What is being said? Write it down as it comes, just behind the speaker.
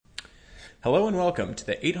Hello and welcome to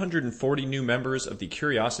the 840 new members of the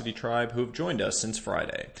Curiosity Tribe who have joined us since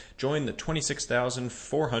Friday. Join the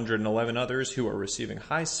 26,411 others who are receiving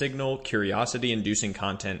high-signal, curiosity-inducing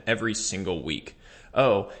content every single week.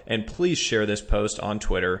 Oh, and please share this post on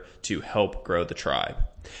Twitter to help grow the tribe.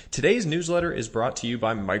 Today's newsletter is brought to you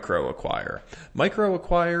by MicroAcquire.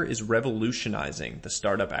 MicroAcquire is revolutionizing the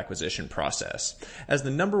startup acquisition process. As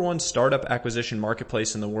the #1 startup acquisition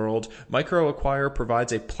marketplace in the world, MicroAcquire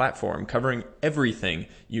provides a platform covering everything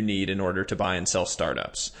you need in order to buy and sell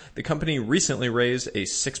startups. The company recently raised a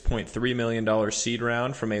 $6.3 million seed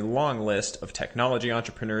round from a long list of technology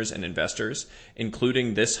entrepreneurs and investors,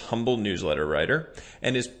 including this humble newsletter writer,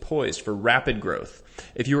 and is poised for rapid growth.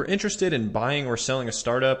 If you are interested in buying or selling a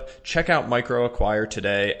startup, check out MicroAcquire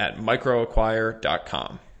today at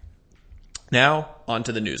microacquire.com. Now, on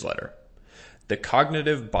to the newsletter. The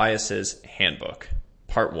Cognitive Biases Handbook,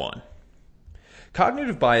 Part 1.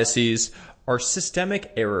 Cognitive biases are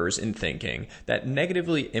systemic errors in thinking that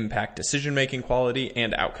negatively impact decision-making quality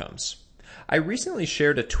and outcomes. I recently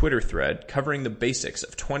shared a Twitter thread covering the basics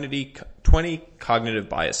of 20 cognitive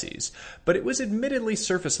biases, but it was admittedly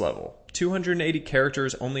surface level. 280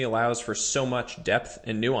 characters only allows for so much depth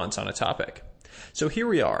and nuance on a topic. So here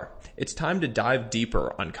we are. It's time to dive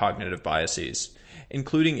deeper on cognitive biases,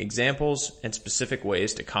 including examples and specific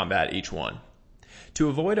ways to combat each one. To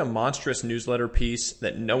avoid a monstrous newsletter piece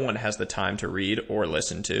that no one has the time to read or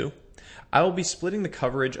listen to, I will be splitting the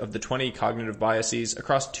coverage of the 20 cognitive biases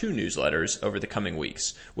across 2 newsletters over the coming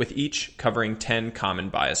weeks, with each covering 10 common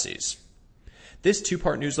biases. This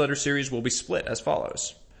 2-part newsletter series will be split as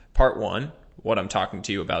follows. Part 1, what I'm talking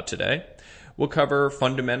to you about today, will cover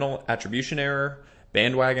fundamental attribution error,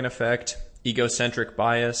 bandwagon effect, egocentric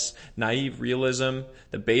bias, naive realism,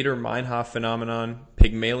 the Bader-Meinhof phenomenon,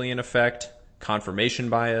 Pygmalion effect, confirmation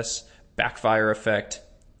bias, backfire effect,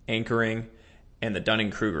 anchoring, and the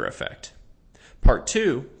Dunning-Kruger effect. Part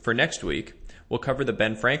 2, for next week, will cover the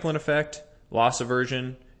Ben Franklin effect, loss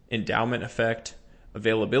aversion, endowment effect,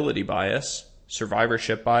 availability bias,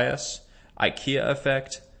 survivorship bias, IKEA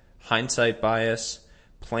effect, hindsight bias,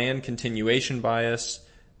 plan continuation bias,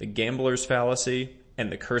 the gambler's fallacy,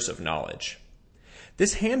 and the curse of knowledge.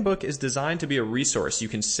 This handbook is designed to be a resource you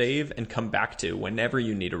can save and come back to whenever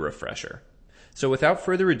you need a refresher. So without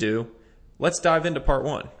further ado, let's dive into Part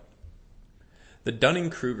 1. The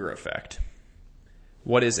Dunning-Kruger effect.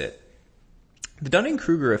 What is it? The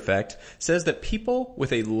Dunning-Kruger effect says that people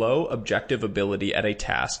with a low objective ability at a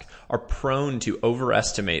task are prone to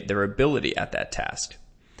overestimate their ability at that task.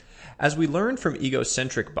 As we learned from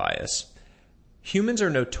egocentric bias, humans are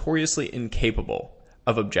notoriously incapable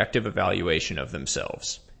of objective evaluation of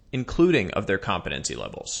themselves, including of their competency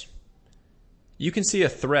levels. You can see a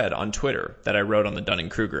thread on Twitter that I wrote on the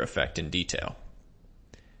Dunning-Kruger effect in detail.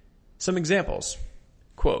 Some examples.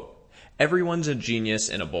 Quote, "Everyone's a genius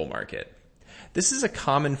in a bull market." This is a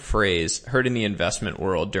common phrase heard in the investment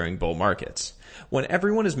world during bull markets. When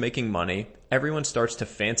everyone is making money, everyone starts to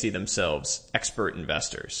fancy themselves expert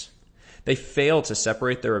investors. They fail to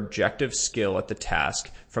separate their objective skill at the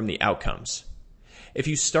task from the outcomes. If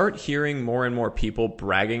you start hearing more and more people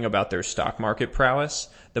bragging about their stock market prowess,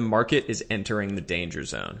 the market is entering the danger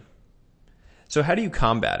zone. So how do you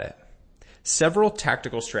combat it? Several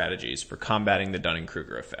tactical strategies for combating the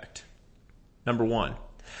Dunning-Kruger effect. Number 1,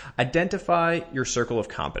 identify your circle of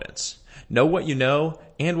competence. Know what you know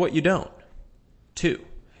and what you don't. 2,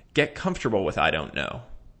 get comfortable with I don't know.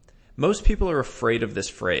 Most people are afraid of this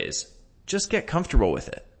phrase. Just get comfortable with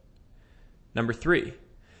it. Number 3,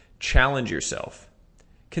 challenge yourself.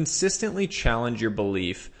 Consistently challenge your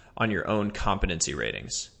belief on your own competency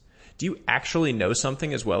ratings. Do you actually know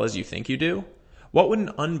something as well as you think you do? What would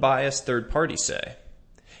an unbiased third party say?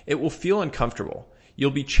 It will feel uncomfortable.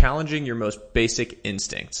 You'll be challenging your most basic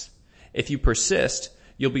instincts. If you persist,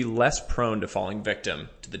 you'll be less prone to falling victim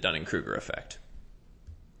to the Dunning-Kruger effect.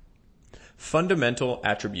 Fundamental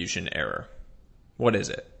attribution error. What is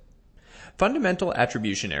it? Fundamental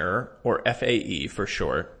attribution error, or FAE for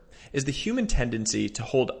short, is the human tendency to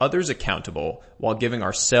hold others accountable while giving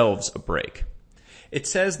ourselves a break. It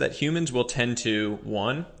says that humans will tend to,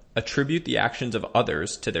 1, attribute the actions of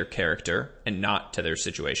others to their character and not to their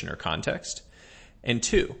situation or context, and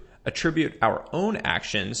 2, attribute our own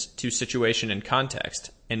actions to situation and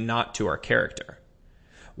context and not to our character.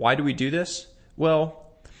 Why do we do this?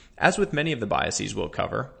 Well, as with many of the biases we'll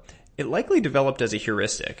cover, it likely developed as a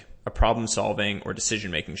heuristic, a problem-solving or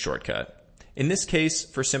decision-making shortcut. In this case,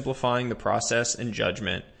 for simplifying the process and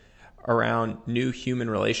judgment around new human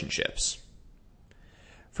relationships.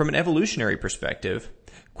 From an evolutionary perspective,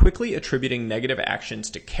 Quickly attributing negative actions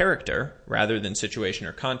to character rather than situation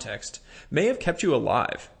or context may have kept you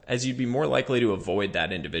alive, as you'd be more likely to avoid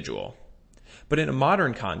that individual. But in a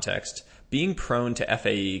modern context, being prone to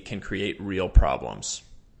FAE can create real problems.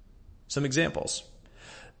 Some examples.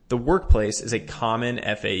 The workplace is a common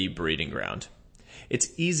FAE breeding ground.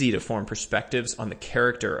 It's easy to form perspectives on the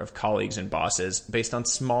character of colleagues and bosses based on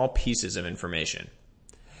small pieces of information.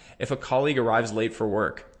 If a colleague arrives late for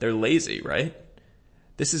work, they're lazy, right?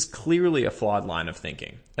 This is clearly a flawed line of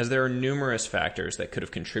thinking, as there are numerous factors that could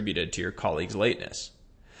have contributed to your colleague's lateness.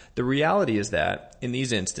 The reality is that, in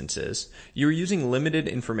these instances, you're using limited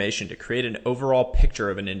information to create an overall picture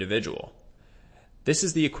of an individual. This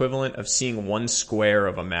is the equivalent of seeing one square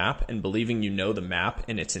of a map and believing you know the map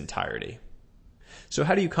in its entirety. So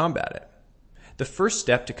how do you combat it? The first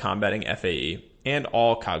step to combating FAE, and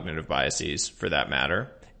all cognitive biases for that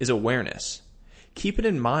matter, is awareness. Keep it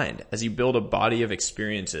in mind as you build a body of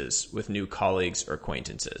experiences with new colleagues or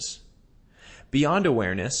acquaintances. Beyond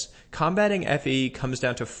awareness, combating FAE comes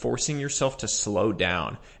down to forcing yourself to slow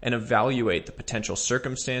down and evaluate the potential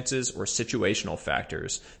circumstances or situational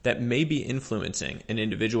factors that may be influencing an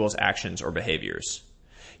individual's actions or behaviors.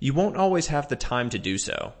 You won't always have the time to do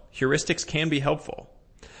so. Heuristics can be helpful.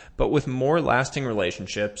 But with more lasting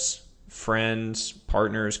relationships, friends,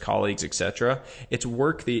 partners, colleagues, etc., it's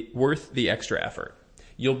worth the extra effort.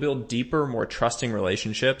 You'll build deeper, more trusting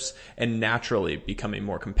relationships and naturally become a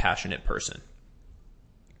more compassionate person.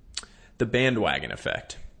 The bandwagon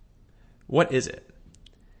effect. What is it?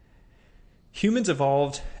 Humans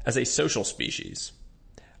evolved as a social species.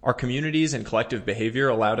 Our communities and collective behavior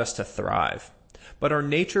allowed us to thrive. But our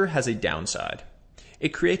nature has a downside. It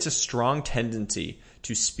creates a strong tendency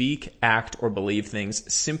to speak, act, or believe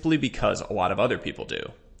things simply because a lot of other people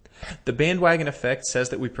do. The bandwagon effect says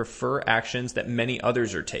that we prefer actions that many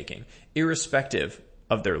others are taking, irrespective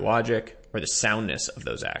of their logic or the soundness of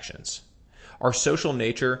those actions. Our social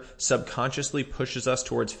nature subconsciously pushes us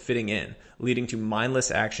towards fitting in, leading to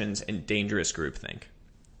mindless actions and dangerous groupthink.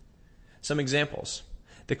 Some examples.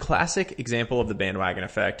 The classic example of the bandwagon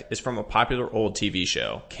effect is from a popular old TV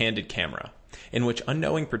show, Candid Camera, in which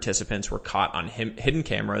unknowing participants were caught on hidden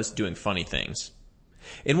cameras doing funny things.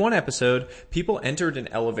 In one episode, people entered an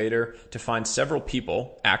elevator to find several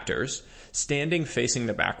people, actors, standing facing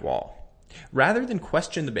the back wall. Rather than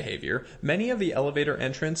question the behavior, many of the elevator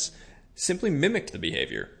entrants simply mimicked the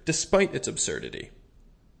behavior, despite its absurdity.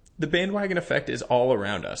 The bandwagon effect is all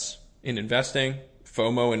around us. In investing,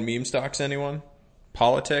 FOMO and meme stocks, anyone?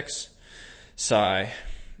 Politics, sigh.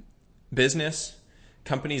 Business,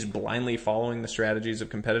 companies blindly following the strategies of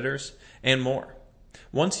competitors, and more.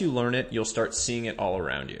 Once you learn it, you'll start seeing it all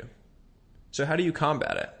around you. So how do you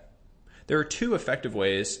combat it? There are two effective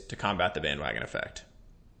ways to combat the bandwagon effect.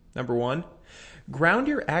 Number one, ground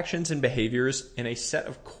your actions and behaviors in a set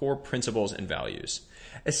of core principles and values.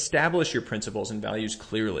 Establish your principles and values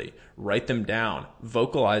clearly. Write them down.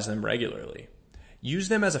 Vocalize them regularly. Use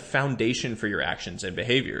them as a foundation for your actions and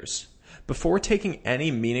behaviors. Before taking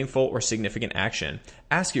any meaningful or significant action,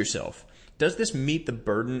 ask yourself, does this meet the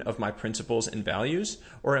burden of my principles and values,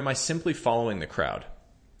 or am I simply following the crowd?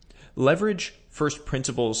 Leverage first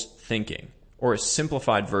principles thinking, or a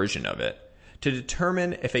simplified version of it, to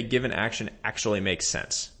determine if a given action actually makes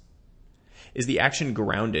sense. Is the action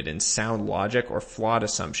grounded in sound logic or flawed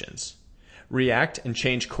assumptions? React and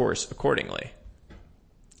change course accordingly.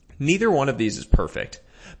 Neither one of these is perfect,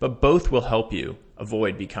 but both will help you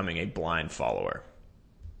avoid becoming a blind follower.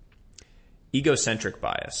 Egocentric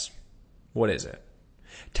bias. What is it?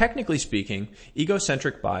 Technically speaking,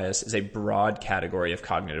 egocentric bias is a broad category of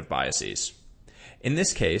cognitive biases. In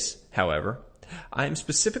this case, however, I am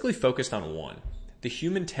specifically focused on one, the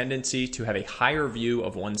human tendency to have a higher view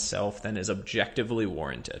of oneself than is objectively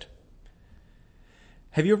warranted.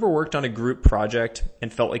 Have you ever worked on a group project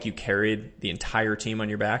and felt like you carried the entire team on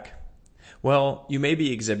your back? Well, you may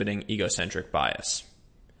be exhibiting egocentric bias.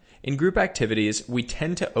 In group activities, we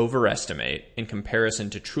tend to overestimate, in comparison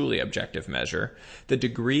to truly objective measure, the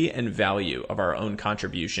degree and value of our own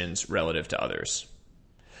contributions relative to others.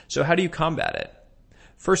 So how do you combat it?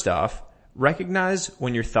 First off, recognize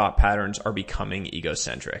when your thought patterns are becoming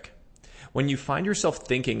egocentric. When you find yourself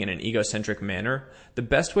thinking in an egocentric manner, the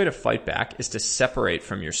best way to fight back is to separate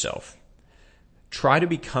from yourself. Try to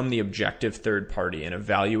become the objective third party in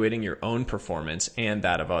evaluating your own performance and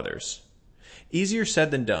that of others. Easier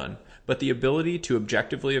said than done, but the ability to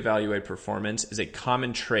objectively evaluate performance is a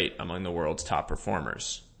common trait among the world's top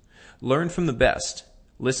performers. Learn from the best.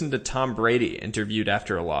 Listen to Tom Brady interviewed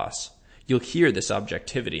after a loss. You'll hear this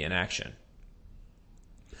objectivity in action.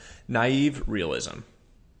 Naive realism.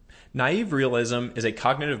 Naive realism is a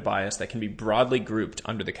cognitive bias that can be broadly grouped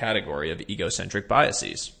under the category of egocentric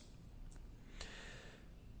biases.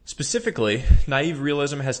 Specifically, naive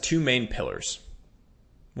realism has two main pillars.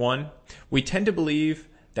 One, we tend to believe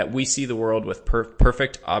that we see the world with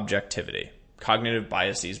perfect objectivity. Cognitive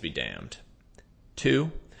biases be damned.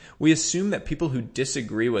 Two, we assume that people who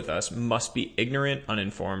disagree with us must be ignorant,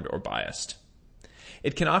 uninformed, or biased.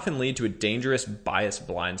 It can often lead to a dangerous bias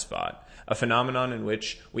blind spot, a phenomenon in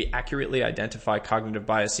which we accurately identify cognitive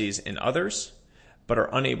biases in others, but are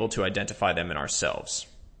unable to identify them in ourselves.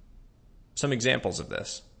 Some examples of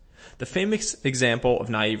this. The famous example of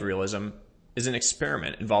naive realism is an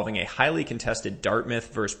experiment involving a highly contested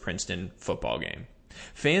Dartmouth versus Princeton football game.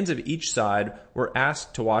 Fans of each side were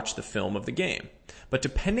asked to watch the film of the game, but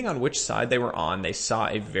depending on which side they were on, they saw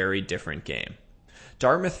a very different game.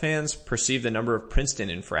 Dartmouth fans perceived the number of Princeton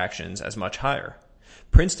infractions as much higher.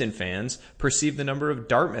 Princeton fans perceived the number of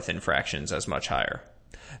Dartmouth infractions as much higher.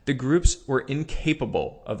 The groups were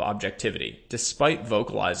incapable of objectivity, despite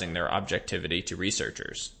vocalizing their objectivity to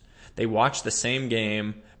researchers. They watched the same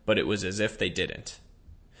game, but it was as if they didn't.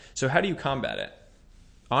 So how do you combat it?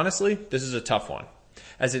 Honestly, this is a tough one,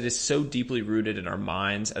 as it is so deeply rooted in our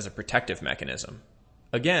minds as a protective mechanism.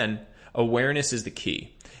 Again, awareness is the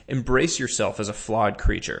key. Embrace yourself as a flawed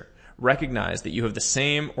creature. Recognize that you have the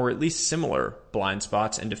same or at least similar blind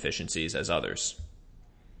spots and deficiencies as others.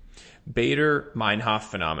 Bader-Meinhof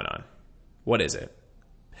phenomenon. What is it?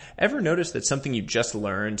 Ever notice that something you just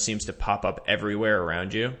learned seems to pop up everywhere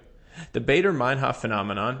around you? The Bader-Meinhof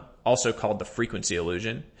phenomenon, also called the frequency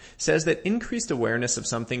illusion, says that increased awareness of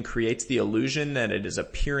something creates the illusion that it is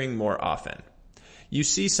appearing more often. You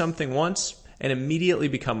see something once and immediately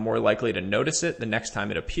become more likely to notice it the next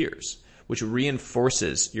time it appears, which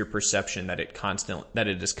reinforces your perception that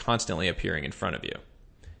it is constantly appearing in front of you.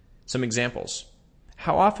 Some examples.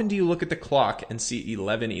 How often do you look at the clock and see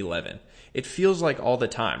 11:11? It feels like all the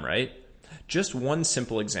time, right? Just one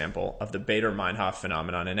simple example of the Bader-Meinhof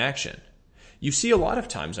phenomenon in action. You see a lot of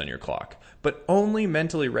times on your clock, but only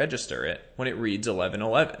mentally register it when it reads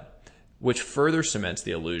 11:11, which further cements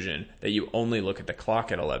the illusion that you only look at the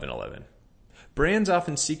clock at 11:11. Brands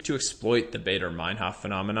often seek to exploit the Bader-Meinhof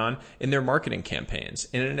phenomenon in their marketing campaigns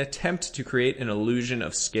in an attempt to create an illusion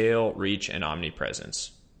of scale, reach, and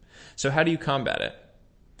omnipresence. So how do you combat it?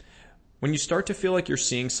 When you start to feel like you're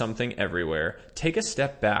seeing something everywhere, take a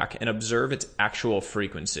step back and observe its actual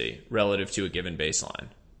frequency relative to a given baseline.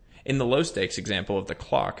 In the low-stakes example of the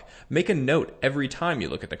clock, make a note every time you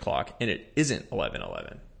look at the clock and it isn't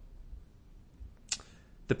 11:11.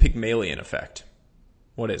 The Pygmalion effect.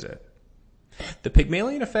 What is it? The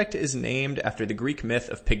Pygmalion effect is named after the Greek myth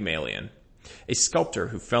of Pygmalion, a sculptor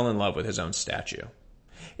who fell in love with his own statue.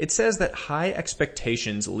 It says that high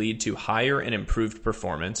expectations lead to higher and improved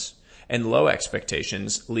performance, and low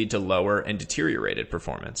expectations lead to lower and deteriorated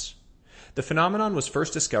performance. The phenomenon was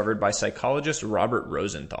first discovered by psychologist Robert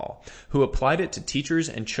Rosenthal, who applied it to teachers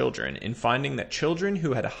and children in finding that children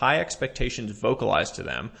who had high expectations vocalized to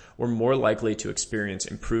them were more likely to experience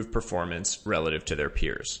improved performance relative to their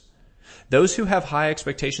peers. Those who have high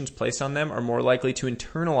expectations placed on them are more likely to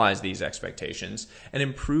internalize these expectations and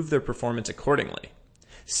improve their performance accordingly.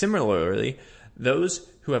 Similarly, those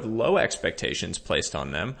who have low expectations placed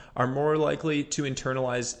on them are more likely to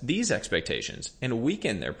internalize these expectations and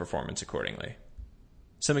weaken their performance accordingly.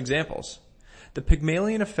 Some examples. The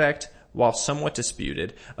Pygmalion effect, while somewhat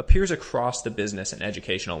disputed, appears across the business and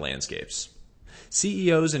educational landscapes.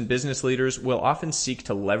 CEOs and business leaders will often seek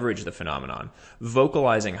to leverage the phenomenon,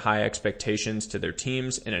 vocalizing high expectations to their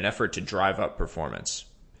teams in an effort to drive up performance.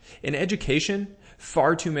 In education,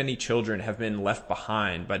 far too many children have been left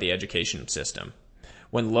behind by the education system,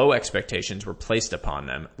 when low expectations were placed upon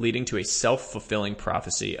them, leading to a self-fulfilling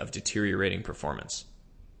prophecy of deteriorating performance.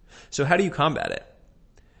 So how do you combat it?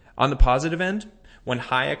 On the positive end, when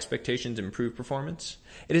high expectations improve performance,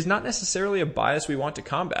 it is not necessarily a bias we want to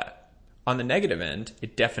combat. On the negative end,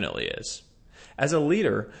 it definitely is. As a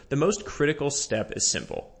leader, the most critical step is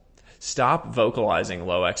simple. Stop vocalizing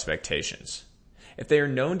low expectations. If they are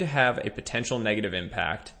known to have a potential negative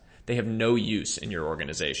impact, they have no use in your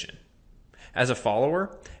organization. As a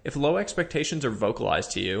follower, if low expectations are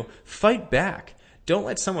vocalized to you, fight back. Don't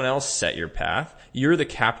let someone else set your path. You're the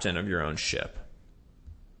captain of your own ship.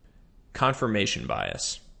 Confirmation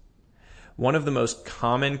bias. One of the most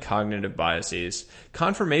common cognitive biases,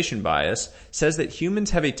 confirmation bias, says that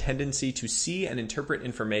humans have a tendency to see and interpret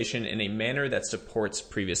information in a manner that supports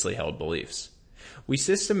previously held beliefs. We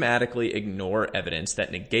systematically ignore evidence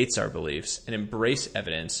that negates our beliefs and embrace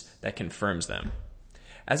evidence that confirms them.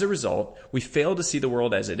 As a result, we fail to see the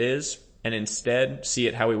world as it is and instead see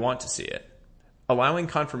it how we want to see it. Allowing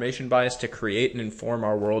confirmation bias to create and inform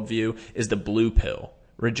our worldview is the blue pill.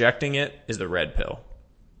 Rejecting it is the red pill.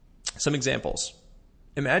 Some examples.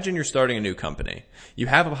 Imagine you're starting a new company. You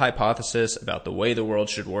have a hypothesis about the way the world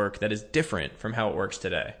should work that is different from how it works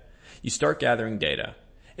today. You start gathering data.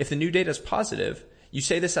 If the new data is positive, you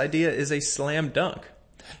say this idea is a slam dunk.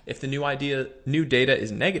 If the new data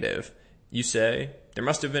is negative, you say there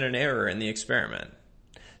must have been an error in the experiment.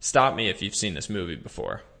 Stop me if you've seen this movie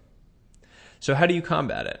before. So how do you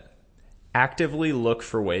combat it? Actively look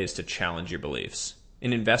for ways to challenge your beliefs.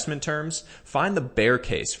 In investment terms, find the bear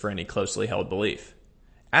case for any closely held belief.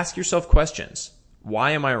 Ask yourself questions.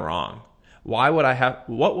 Why am I wrong? What would I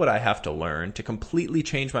have to learn to completely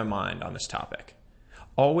change my mind on this topic?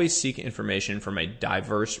 Always seek information from a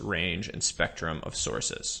diverse range and spectrum of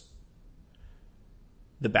sources.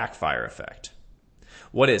 The backfire effect.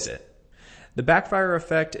 What is it? The backfire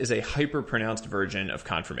effect is a hyper-pronounced version of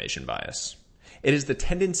confirmation bias. It is the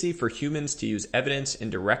tendency for humans to use evidence in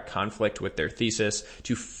direct conflict with their thesis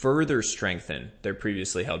to further strengthen their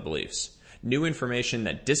previously held beliefs. New information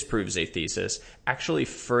that disproves a thesis actually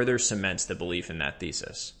further cements the belief in that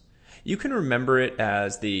thesis. You can remember it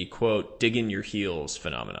as the, quote, dig in your heels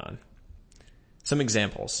phenomenon. Some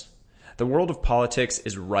examples. The world of politics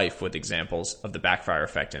is rife with examples of the backfire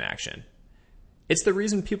effect in action. It's the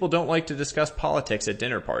reason people don't like to discuss politics at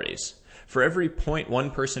dinner parties. For every point one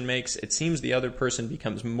person makes, it seems the other person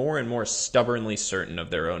becomes more and more stubbornly certain of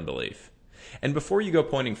their own belief. And before you go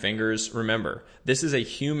pointing fingers, remember, this is a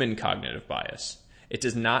human cognitive bias. It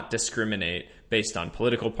does not discriminate based on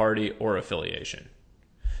political party or affiliation.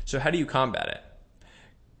 So how do you combat it?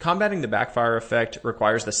 Combating the backfire effect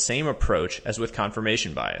requires the same approach as with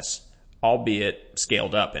confirmation bias, albeit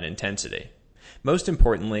scaled up in intensity. Most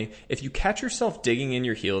importantly, if you catch yourself digging in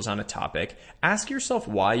your heels on a topic, ask yourself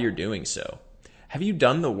why you're doing so. Have you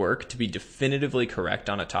done the work to be definitively correct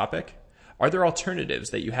on a topic? Are there alternatives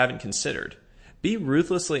that you haven't considered? Be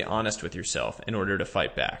ruthlessly honest with yourself in order to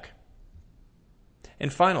fight back.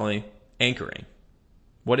 And finally, anchoring.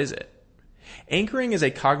 What is it? Anchoring is a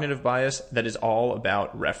cognitive bias that is all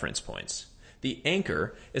about reference points. The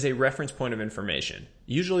anchor is a reference point of information,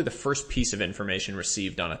 usually the first piece of information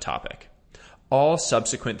received on a topic. All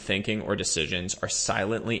subsequent thinking or decisions are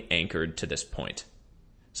silently anchored to this point.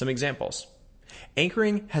 Some examples.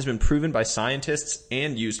 Anchoring has been proven by scientists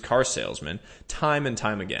and used car salesmen time and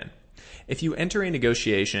time again. If you enter a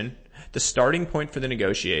negotiation, the starting point for the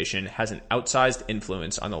negotiation has an outsized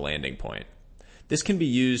influence on the landing point. This can be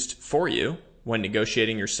used for you when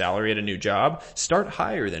negotiating your salary at a new job. Start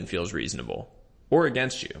higher than feels reasonable. Or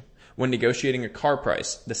against you. When negotiating a car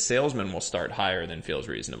price, the salesman will start higher than feels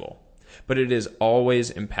reasonable. But it is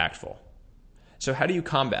always impactful. So how do you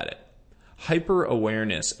combat it?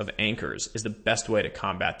 Hyper-awareness of anchors is the best way to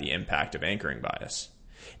combat the impact of anchoring bias.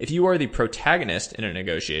 If you are the protagonist in a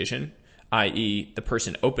negotiation, i.e. the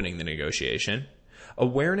person opening the negotiation,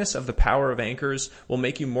 awareness of the power of anchors will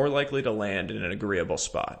make you more likely to land in an agreeable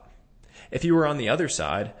spot. If you are on the other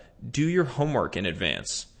side, do your homework in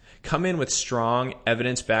advance. Come in with strong,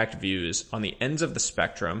 evidence-backed views on the ends of the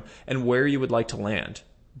spectrum and where you would like to land.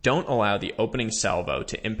 Don't allow the opening salvo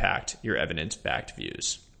to impact your evidence-backed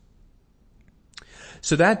views.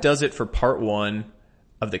 So that does it for part 1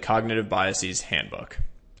 of the Cognitive Biases Handbook,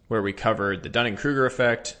 where we covered the Dunning-Kruger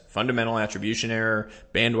effect, fundamental attribution error,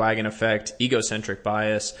 bandwagon effect, egocentric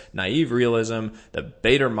bias, naive realism, the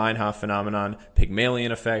Bader-Meinhof phenomenon,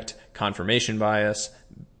 Pygmalion effect, confirmation bias,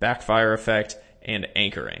 backfire effect, and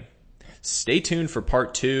anchoring. Stay tuned for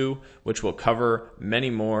part 2, which will cover many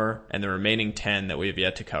more and the remaining 10 that we have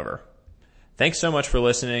yet to cover. Thanks so much for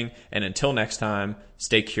listening, and until next time,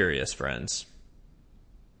 stay curious, friends.